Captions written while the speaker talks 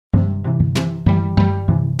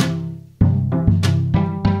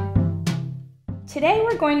Today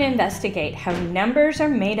we're going to investigate how numbers are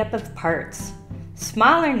made up of parts.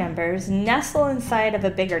 Smaller numbers nestle inside of a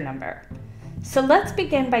bigger number. So let's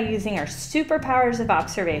begin by using our superpowers of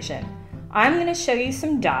observation. I'm going to show you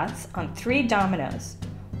some dots on 3 dominoes.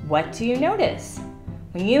 What do you notice?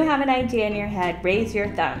 When you have an idea in your head, raise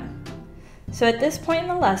your thumb. So at this point in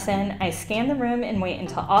the lesson, I scan the room and wait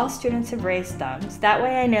until all students have raised thumbs. That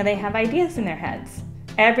way I know they have ideas in their heads.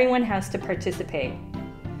 Everyone has to participate.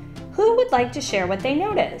 Who would like to share what they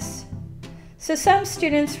notice? So some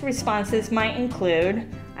students' responses might include,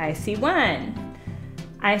 I see 1,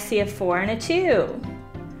 I see a 4 and a 2,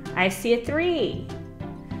 I see a 3,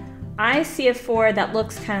 I see a 4 that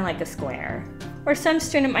looks kind of like a square. Or some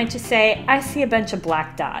student might just say, I see a bunch of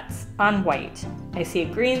black dots on white. I see a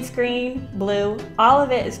green screen, blue, all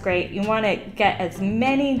of it is great. You want to get as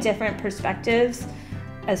many different perspectives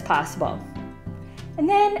as possible. And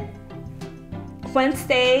then once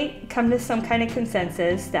they come to some kind of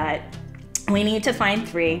consensus that we need to find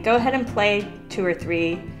 3, go ahead and play 2 or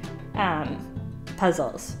 3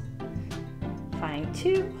 puzzles. Find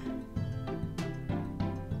 2.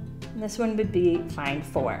 And this one would be find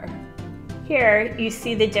 4. Here you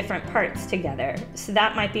see the different parts together, so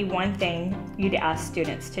that might be one thing you'd ask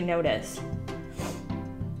students to notice.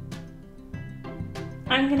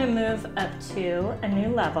 I'm going to move up to a new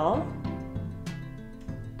level.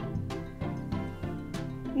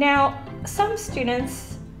 Now, some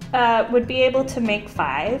students would be able to make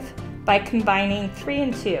 5 by combining 3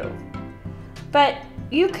 and 2. But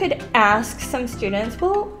you could ask some students,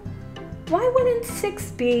 well, why wouldn't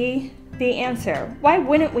 6 be the answer? Why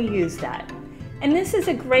wouldn't we use that? And this is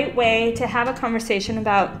a great way to have a conversation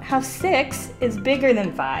about how 6 is bigger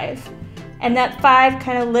than 5, and that 5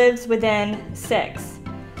 kind of lives within 6.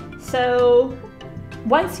 So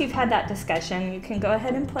once you've had that discussion, you can go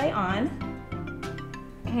ahead and play on.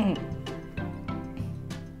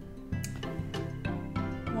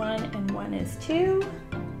 1 and 1 is 2.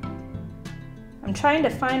 I'm trying to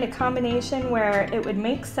find a combination where it would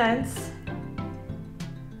make sense.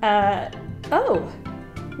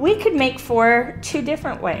 We could make 4 2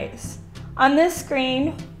 different ways. On this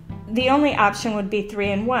screen, the only option would be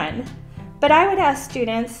 3 and 1. But I would ask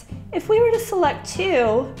students, if we were to select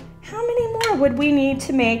 2, how many more would we need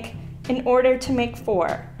to make in order to make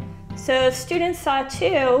 4? So if students saw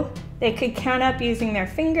 2, they could count up using their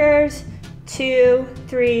fingers, 2,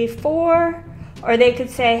 3, 4, or they could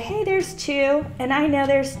say, hey, there's 2, and I know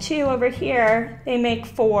there's 2 over here, they make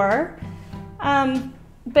 4.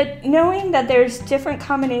 But knowing that there's different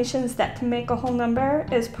combinations that can make a whole number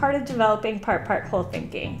is part of developing part-whole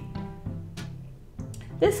thinking.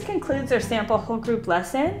 This concludes our sample whole group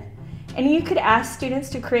lesson, and you could ask students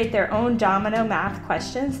to create their own domino math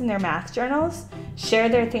questions in their math journals, share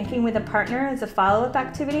their thinking with a partner as a follow-up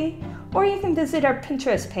activity, or you can visit our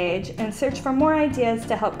Pinterest page and search for more ideas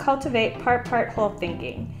to help cultivate part-whole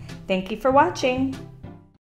thinking. Thank you for watching.